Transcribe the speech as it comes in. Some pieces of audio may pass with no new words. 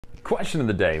Question of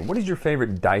the day, what is your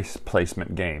favorite dice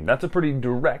placement game? That's a pretty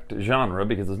direct genre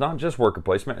because it's not just worker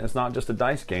placement, it's not just a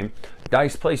dice game,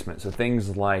 dice placement. So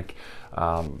things like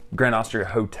Grand Austria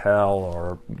Hotel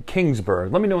or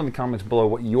Kingsburg. Let me know in the comments below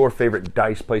what your favorite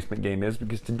dice placement game is,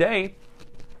 because today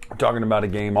we're talking about a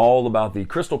game all about the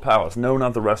Crystal Palace. No,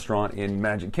 not the restaurant in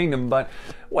Magic Kingdom, but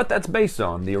what that's based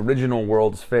on, the original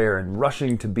World's Fair, and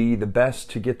rushing to be the best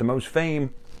to get the most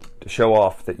fame, to show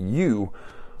off that you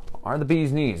are the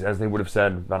bee's knees, as they would have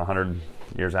said about 100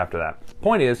 years after that.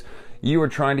 Point is, you are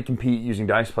trying to compete using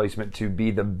dice placement to be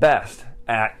the best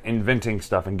at inventing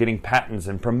stuff and getting patents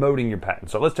and promoting your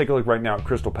patents. So let's take a look right now at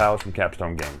Crystal Palace from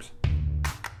Capstone Games.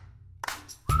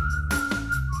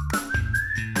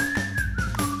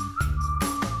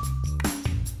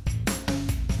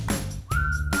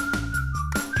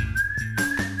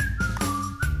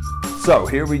 So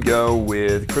here we go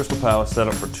with Crystal Palace set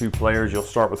up for 2 players. You'll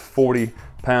start with 40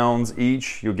 pounds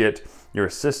each. You'll get your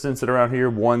assistants that are out here.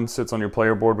 One sits on your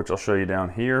player board, which I'll show you down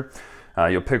here.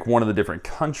 You'll pick one of the different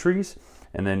countries,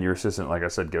 and then your assistant, like I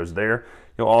said, goes there.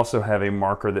 You'll also have a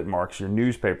marker that marks your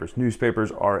newspapers. Newspapers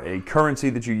are a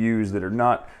currency that you use that are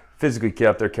not physically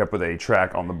kept. They're kept with a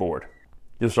track on the board.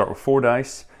 You'll start with 4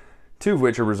 dice. 2 of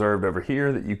which are reserved over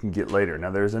here that you can get later.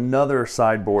 Now there's another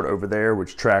sideboard over there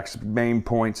which tracks main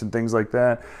points and things like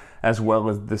that, as well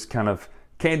as this kind of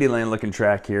Candyland looking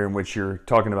track here in which you're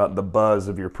talking about the buzz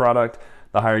of your product.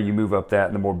 The higher you move up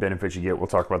that, the more benefits you get. We'll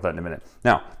talk about that in a minute.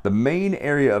 Now, the main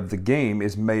area of the game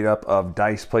is made up of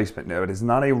dice placement. Now, it is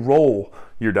not a roll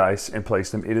your dice and place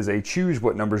them. It is a choose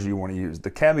what numbers you want to use. The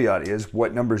caveat is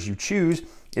what numbers you choose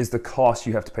is the cost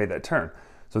you have to pay that turn.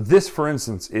 So this, for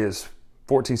instance, is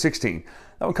 14, 16.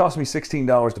 That would cost me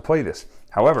 $16 to play this.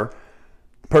 However,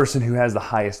 the person who has the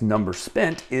highest number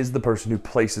spent is the person who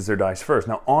places their dice first.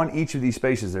 Now, on each of these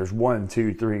spaces, there's 1,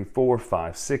 2, 3, 4,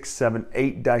 5, 6, 7,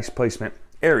 8 dice placement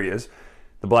areas.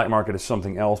 The black market is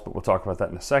something else, but we'll talk about that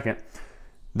in a second.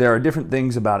 There are different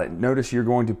things about it. Notice you're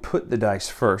going to put the dice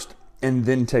first and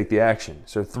then take the action.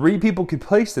 So 3 people could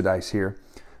place the dice here,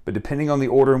 but depending on the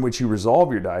order in which you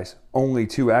resolve your dice, only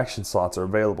 2 action slots are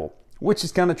available, which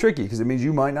is kind of tricky because it means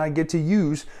you might not get to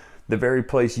use the very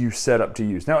place you set up to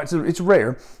use. Now, it's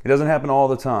rare. It doesn't happen all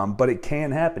the time, but it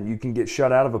can happen. You can get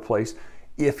shut out of a place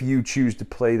if you choose to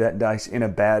play that dice in a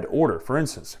bad order. For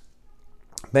instance,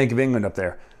 Bank of England up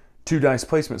there, 2 dice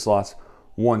placement slots,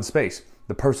 1 space.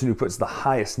 The person who puts the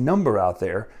highest number out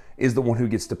there is the one who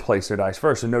gets to place their dice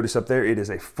first. So notice up there, it is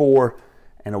a 4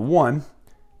 and a 1.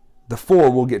 The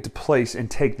 4 will get to place and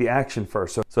take the action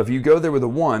first. So if you go there with a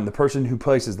 1, the person who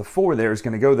places the 4 there is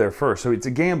going to go there first. So it's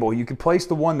a gamble. You could place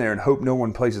the 1 there and hope no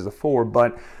one places a 4,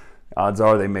 but odds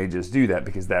are they may just do that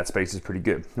because that space is pretty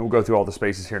good. And we'll go through all the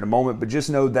spaces here in a moment, but just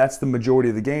know that's the majority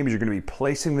of the game is you're going to be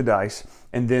placing the dice,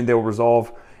 and then they'll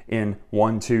resolve in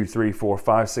 1, 2, 3, 4,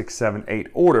 5, 6, 7, 8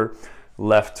 order,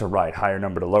 left to right, higher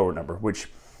number to lower number, which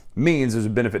means there's a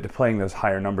benefit to playing those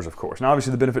higher numbers, of course. Now,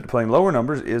 obviously, the benefit to playing lower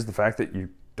numbers is the fact that you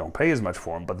don't pay as much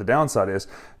for them, but the downside is,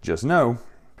 just know,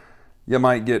 you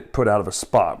might get put out of a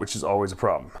spot, which is always a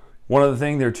problem. One other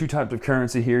thing, there are 2 types of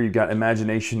currency here. You've got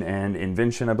imagination and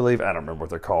invention, I believe. I don't remember what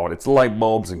they're called. It's light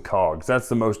bulbs and cogs. That's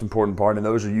the most important part, and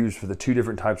those are used for the 2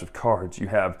 different types of cards. You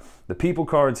have the people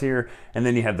cards here, and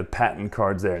then you have the patent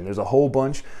cards there. And there's a whole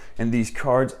bunch, and these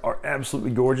cards are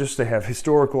absolutely gorgeous. They have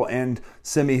historical and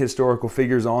semi-historical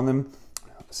figures on them.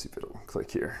 Let's see if it'll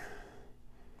click here.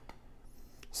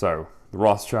 So, the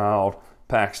Rothschild,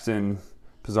 Paxton,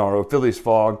 Pizarro, Phileas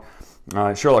Fogg,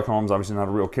 Sherlock Holmes, obviously not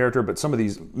a real character, but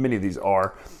many of these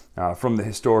are from the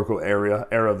historical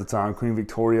era of the time. Queen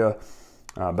Victoria,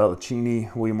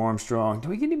 Bellaccini, William Armstrong. Do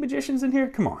we get any magicians in here?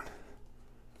 Come on.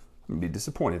 I'm gonna be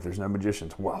disappointed if there's no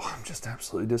magicians. Wow, I'm just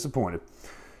absolutely disappointed.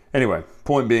 Anyway,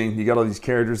 point being, you got all these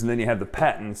characters, and then you have the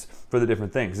patents for the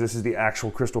different things. This is the actual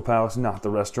Crystal Palace, not the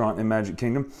restaurant in Magic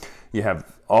Kingdom. You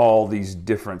have all these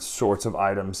different sorts of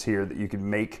items here that you can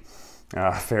make.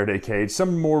 Faraday cage,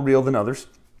 some more real than others.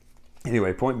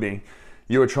 Anyway, point being,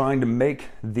 you are trying to make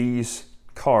these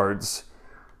cards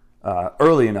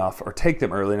early enough, or take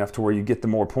them early enough to where you get the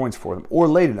more points for them, or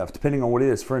late enough, depending on what it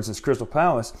is. For instance, Crystal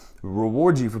Palace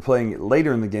rewards you for playing it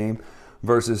later in the game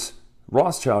versus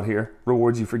Rothschild here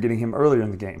rewards you for getting him earlier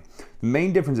in the game. The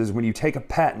main difference is when you take a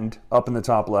patent up in the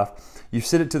top left, you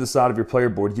sit it to the side of your player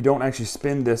board. You don't actually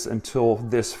spend this until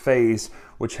this phase,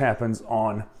 which happens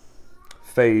on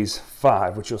phase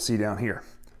 5, which you'll see down here.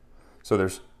 So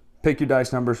there's pick your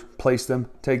dice numbers, place them,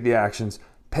 take the actions,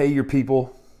 pay your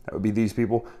people, that would be these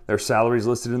people, their salaries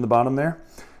listed in the bottom there.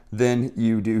 Then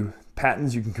you do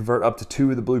patents, you can convert up to 2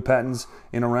 of the blue patents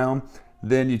in a round.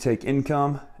 Then you take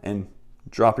income and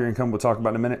drop your income, we'll talk about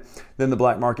in a minute. Then the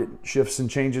black market shifts and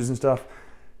changes and stuff.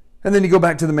 And then you go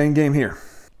back to the main game here.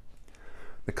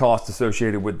 The cost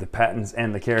associated with the patents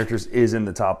and the characters is in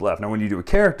the top left. Now, when you do a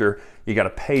character, you got to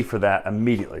pay for that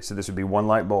immediately. So this would be 1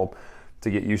 light bulb to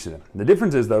get used to them. The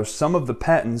difference is, though, some of the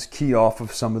patents key off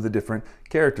of some of the different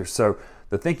characters. So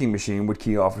the thinking machine would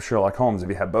key off of Sherlock Holmes. If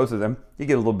you have both of them, you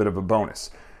get a little bit of a bonus.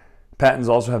 Patents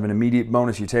also have an immediate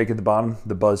bonus you take at the bottom.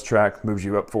 The buzz track moves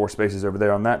you up 4 spaces over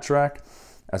there on that track,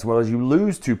 as well as you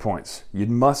lose 2 points. You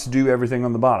must do everything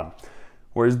on the bottom.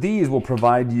 Whereas these will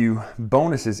provide you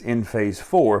bonuses in phase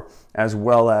 4, as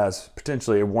well as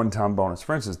potentially a one-time bonus.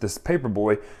 For instance, this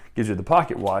Paperboy gives you the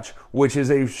pocket watch, which is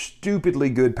a stupidly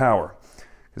good power,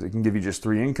 because it can give you just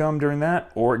 3 income during that,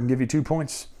 or it can give you 2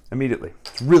 points immediately.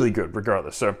 It's really good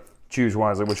regardless, so choose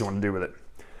wisely what you want to do with it.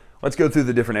 Let's go through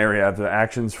the different area of the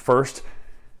actions first,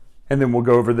 and then we'll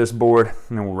go over this board,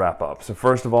 and then we'll wrap up. So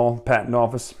first of all, Patent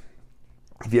Office.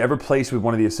 If you ever place with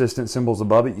one of the assistant symbols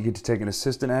above it, you get to take an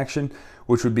assistant action,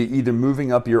 which would be either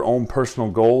moving up your own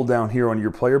personal goal down here on your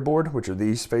player board, which are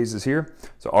these phases here.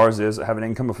 So ours is have an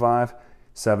income of 5,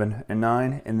 7, and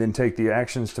 9, and then take the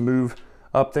actions to move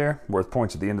up there, worth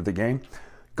points at the end of the game.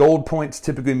 Gold points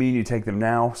typically mean you take them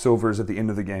now. Silver is at the end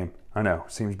of the game. I know,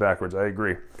 seems backwards, I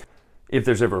agree. If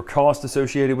there's ever a cost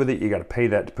associated with it, you got to pay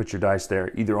that to put your dice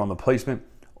there, either on the placement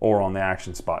or on the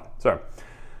action spot. So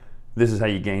this is how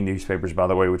you gain newspapers, by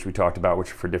the way, which we talked about,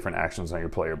 which are for different actions on your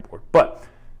player board. But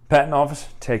Patent Office,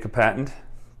 take a patent.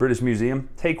 British Museum,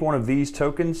 take one of these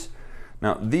tokens.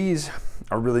 Now these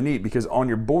are really neat because on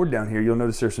your board down here, you'll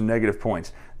notice there's some negative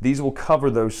points. These will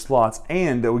cover those slots,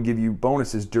 and they will give you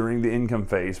bonuses during the income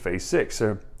phase, phase 6.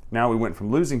 So now we went from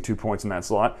losing 2 points in that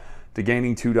slot to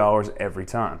gaining $2 every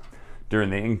time during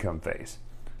the income phase.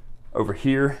 Over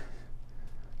here,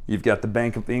 you've got the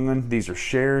Bank of England. These are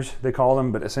shares, they call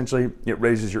them, but essentially it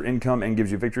raises your income and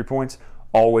gives you victory points.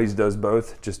 Always does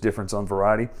both, just difference on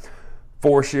variety.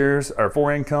 4 shares, or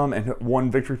 4 income and 1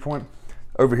 victory point.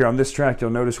 Over here on this track, you'll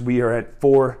notice we are at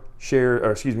 4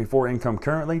 income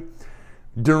currently.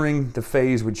 During the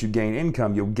phase which you gain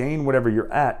income, you'll gain whatever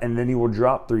you're at, and then you will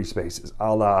drop 3 spaces,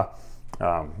 a la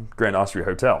Grand Austria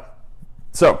Hotel.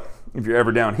 So if you're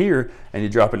ever down here and you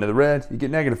drop into the red, you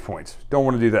get negative points. Don't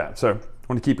want to do that. So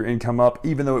want to keep your income up,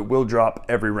 even though it will drop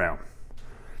every round.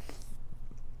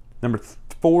 Number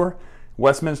 4,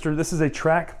 Westminster. This is a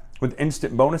track with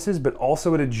instant bonuses, but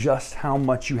also it adjusts how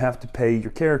much you have to pay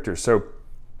your characters. So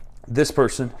this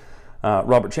person,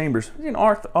 Robert Chambers, is he an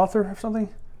author or something?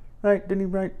 Right? Didn't he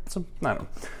write some? I don't know.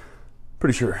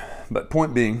 Pretty sure. But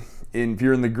point being, if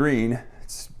you're in the green,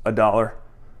 it's $1,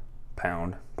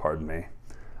 pound, pardon me.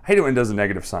 I hate it when it does a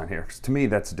negative sign here, because to me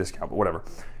that's a discount, but whatever.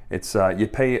 It's you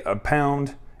pay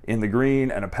 £1 in the green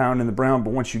and £1 in the brown,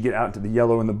 but once you get out to the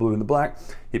yellow and the blue and the black,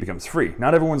 it becomes free.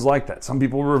 Not everyone's like that. Some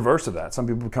people are reverse of that. Some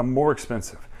people become more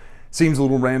expensive. Seems a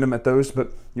little random at those,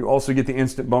 but you also get the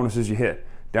instant bonuses you hit.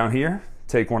 Down here,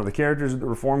 take one of the characters at the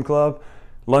Reform Club.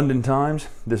 London Times,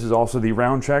 this is also the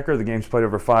round tracker. The game's played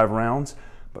over 5 rounds.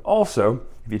 But also,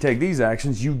 if you take these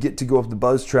actions, you get to go up the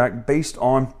buzz track based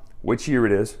on which year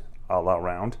it is, a la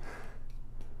round,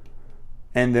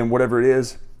 and then whatever it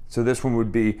is. So this one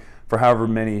would be for however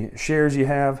many shares you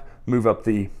have, move up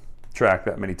the track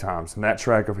that many times. And that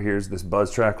track over here is this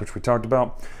buzz track, which we talked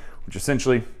about, which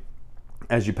essentially,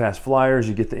 as you pass flyers,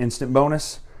 you get the instant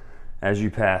bonus. As you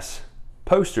pass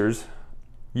posters,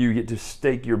 you get to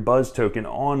stake your buzz token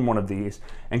on one of these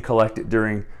and collect it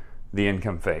during the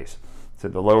income phase. So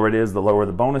the lower it is, the lower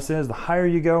the bonus is. The higher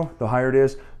you go, the higher it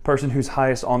is. Person who's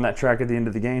highest on that track at the end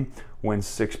of the game wins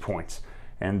 6 points.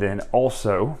 And then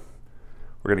also,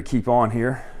 we're going to keep on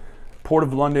here. Port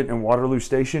of London and Waterloo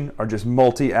Station are just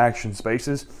multi-action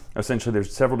spaces. Essentially,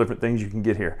 there's several different things you can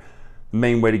get here. The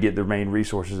main way to get the main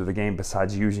resources of the game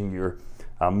besides using your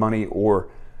money or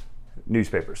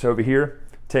newspaper. So over here,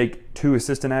 take 2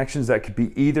 assistant actions. That could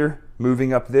be either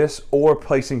moving up this or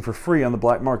placing for free on the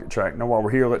black market track. Now, while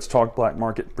we're here, let's talk black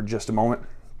market for just a moment.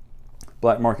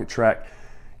 Black market track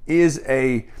is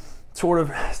a sort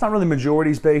of, it's not really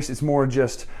majorities based, it's more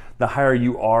just the higher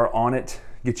you are on it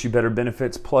gets you better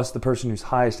benefits, plus the person who's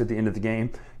highest at the end of the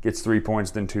game gets 3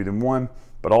 points, then 2, then 1.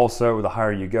 But also, the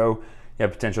higher you go, you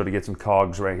have potential to get some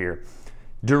cogs right here.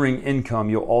 During income,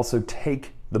 you'll also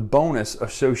take the bonus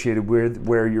associated with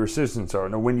where your assistants are.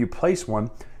 Now, when you place one,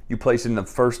 you place it in the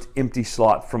first empty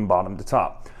slot from bottom to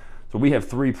top. So we have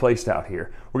 3 placed out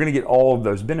here. We're gonna get all of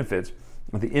those benefits.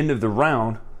 At the end of the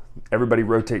round, everybody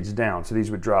rotates down, so these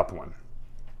would drop 1.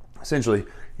 Essentially,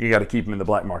 you got to keep them in the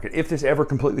black market. If this ever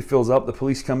completely fills up, the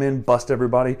police come in, bust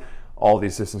everybody, all the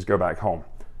assistants go back home.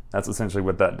 That's essentially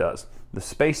what that does. The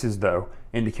spaces, though,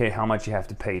 indicate how much you have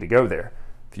to pay to go there.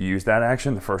 If you use that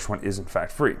action, the first one is in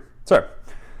fact free. So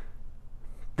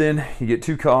then you get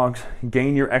 2 cogs,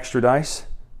 gain your extra dice.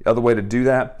 The other way to do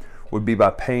that would be by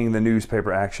paying the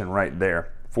newspaper action right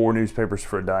there. 4 newspapers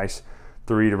for a dice,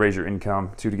 3 to raise your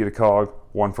income, 2 to get a cog,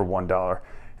 1 for $1.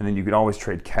 And then you can always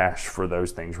trade cash for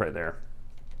those things right there.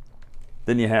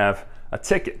 Then you have a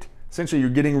ticket. Essentially, you're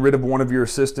getting rid of one of your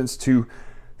assistants to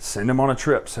send them on a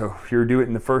trip. So if you do it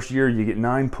in the first year, you get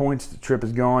 9 points, the trip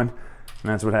is gone,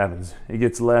 and that's what happens. It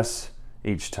gets less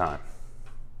each time.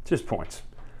 Just points.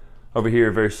 Over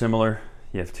here, very similar.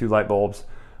 You have 2 light bulbs,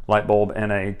 light bulb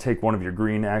and a take one of your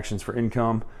green actions for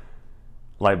income,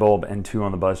 light bulb and 2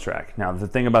 on the buzz track. Now the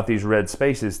thing about these red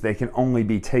spaces, they can only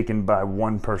be taken by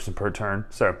 1 person per turn.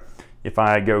 So if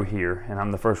I go here and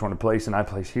I'm the first one to place and I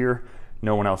place here,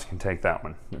 no one else can take that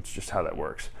one. That's just how that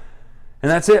works. And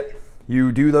that's it.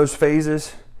 You do those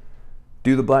phases,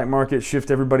 do the black market,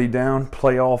 shift everybody down,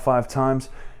 play all 5 times.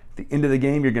 At the end of the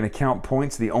game, you're going to count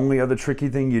points. The only other tricky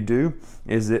thing you do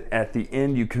is that at the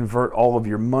end, you convert all of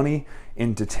your money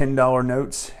into $10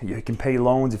 notes. You can pay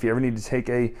loans. If you ever need to take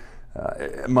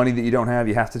money that you don't have,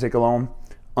 you have to take a loan.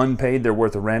 Unpaid, they're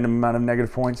worth a random amount of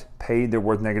negative points. Paid, they're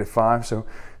worth -5, so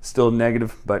still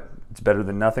negative, but it's better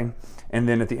than nothing. And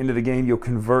then at the end of the game, you'll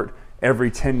convert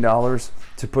every $10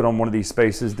 to put on one of these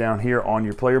spaces down here on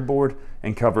your player board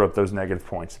and cover up those negative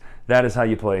points. That is how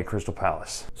you play Crystal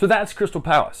Palace. So that's Crystal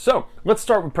Palace. So let's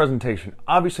start with presentation.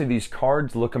 Obviously these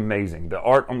cards look amazing. The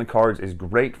art on the cards is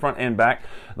great front and back.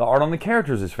 The art on the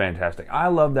characters is fantastic. I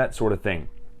love that sort of thing.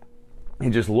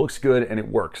 It just looks good and it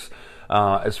works.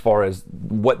 As far as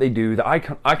what they do, the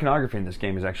iconography in this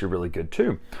game is actually really good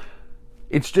too.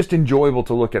 It's just enjoyable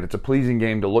to look at. It's a pleasing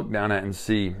game to look down at and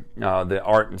see the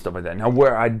art and stuff like that. Now,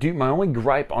 where I do my only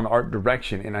gripe on art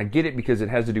direction, and I get it because it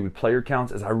has to do with player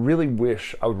counts, is I really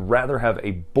wish I would rather have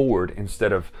a board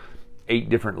instead of 8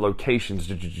 different locations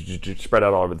to spread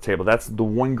out all over the table. That's the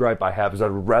one gripe I have, is I'd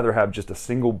rather have just a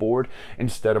single board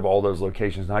instead of all those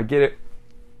locations. Now, I get it,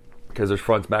 because there's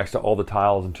fronts, backs to all the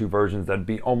tiles and 2 versions, that'd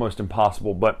be almost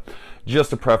impossible, but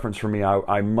just a preference for me.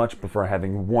 I much prefer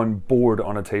having one board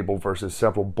on a table versus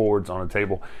several boards on a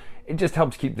table. It just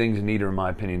helps keep things neater in my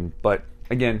opinion, but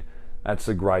again, that's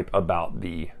a gripe about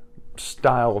the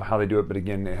style of how they do it, but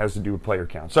again, it has to do with player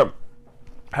count. So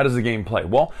how does the game play?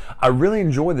 Well, I really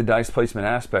enjoy the dice placement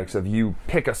aspects of you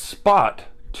pick a spot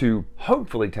to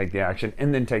hopefully take the action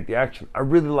and then take the action. I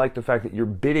really like the fact that you're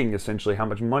bidding essentially how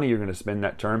much money you're going to spend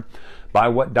that turn by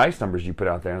what dice numbers you put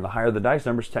out there. And the higher the dice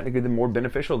numbers, technically the more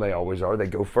beneficial they always are. They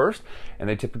go first and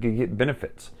they typically get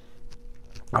benefits.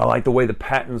 I like the way the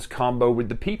patents combo with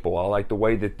the people. I like the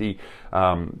way that the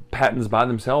patents by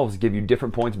themselves give you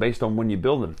different points based on when you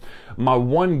build them. My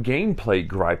one gameplay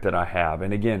gripe that I have,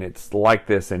 and again, it's like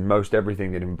this in most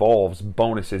everything that involves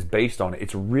bonuses based on it,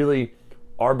 it's really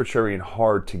arbitrary and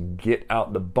hard to get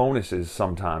out the bonuses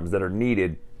sometimes that are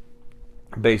needed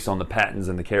based on the patents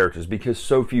and the characters, because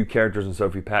so few characters and so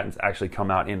few patents actually come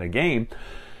out in a game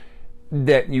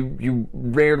that you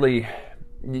rarely,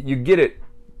 you get it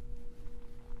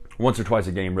once or twice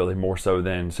a game, really, more so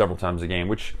than several times a game,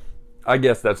 which I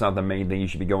guess that's not the main thing you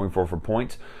should be going for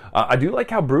points. I do like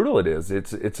how brutal it is.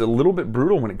 It's a little bit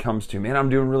brutal when it comes to, man, I'm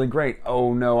doing really great.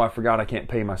 Oh no, I forgot I can't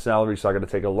pay my salary, so I got to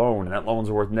take a loan, and that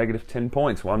loan's worth -10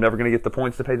 points. Well, I'm never going to get the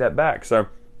points to pay that back. So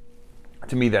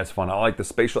to me, that's fun. I like the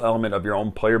spatial element of your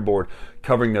own player board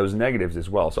covering those negatives as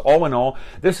well. So all in all,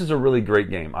 this is a really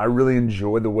great game. I really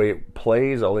enjoy the way it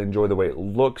plays. I enjoy the way it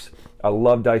looks. I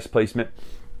love dice placement.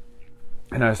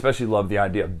 And I especially love the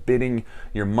idea of bidding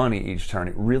your money each turn.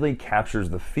 It really captures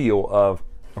the feel of,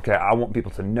 okay, I want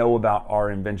people to know about our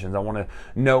inventions. I want to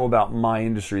know about my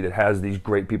industry that has these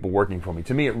great people working for me.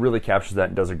 To me, it really captures that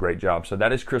and does a great job. So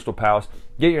that is Crystal Palace.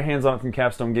 Get your hands on it from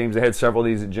Capstone Games. They had several of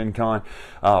these at Gen Con.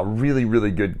 Really,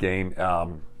 really good game.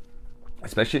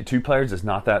 Especially at 2 players, it's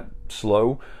not that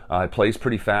slow. It plays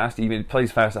pretty fast. Even it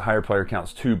plays fast at higher player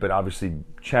counts too, but obviously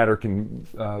chatter can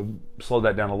slow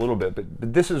that down a little bit.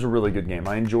 But this is a really good game.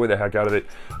 I enjoy the heck out of it.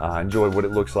 I enjoy what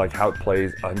it looks like, how it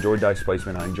plays. I enjoy dice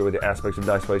placement. I enjoy the aspects of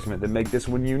dice placement that make this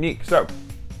one unique. So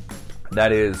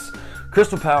that is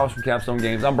Crystal Palace from Capstone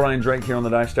Games. I'm Bryan Drake here on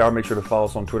the Dice Tower. Make sure to follow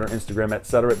us on Twitter, Instagram,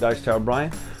 etc. at Dice Tower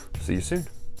Bryan. See you soon.